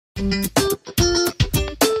I'm Laura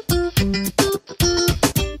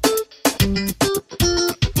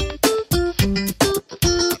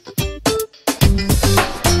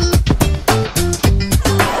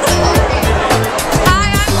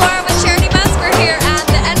with Charitybuzz. We're here at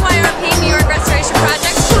the NYRP New York Restoration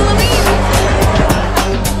Project's Hulaween.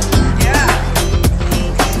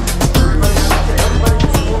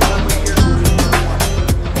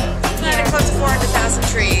 Planted close to 400,000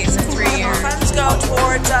 trees in 3 years. Funds go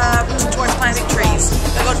towards planting trees.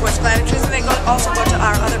 They go towards planting trees, and they also go to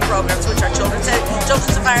our other programs, which are children's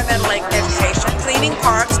environmental education, cleaning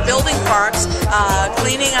parks, building parks,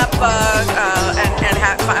 cleaning up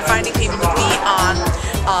and finding people to be on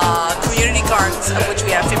community gardens, of which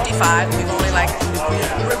we have 55. We've only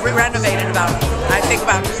renovated about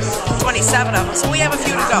 27 of them, so we have a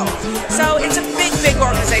few to go. So it's a big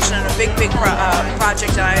organization and a big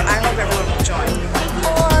project, and I hope everyone will join.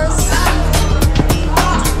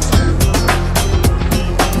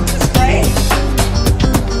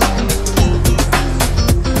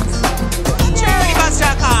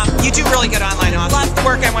 Charitybuzz.com. You do really good online auctions. Love the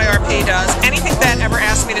work NYRP does. Anything that ever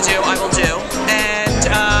asks me to do, I will do. And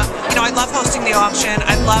I love hosting the auction.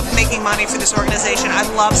 I love making money for this organization. I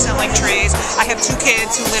love selling trees. I have 2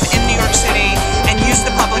 kids who live in New York City and use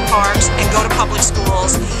the public parks and go to public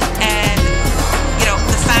schools. And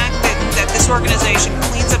the fact that this organization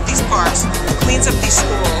cleans up these parks, cleans up these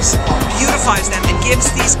schools, beautifies them, and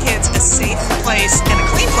gives these kids a safe place and a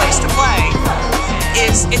clean place to play,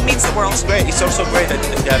 it means the world. It's great. It's also great that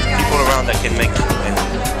you have people around that can make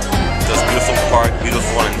those beautiful parks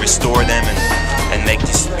beautiful and restore them and make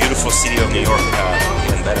this beautiful city of New York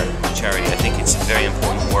even better. Charity, I think it's very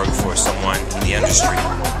important work for someone in the industry,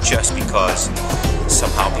 just because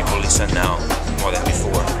somehow people listen now more than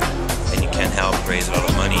before, and you can help raise a lot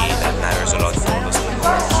of money. That matters a lot for those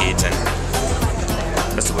kids, and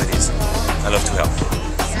that's the way it is. I love to help.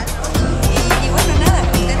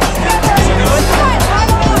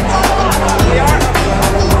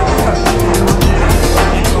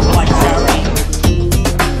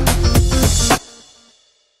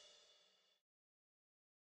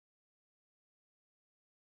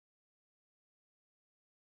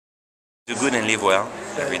 Do good and live well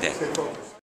every day.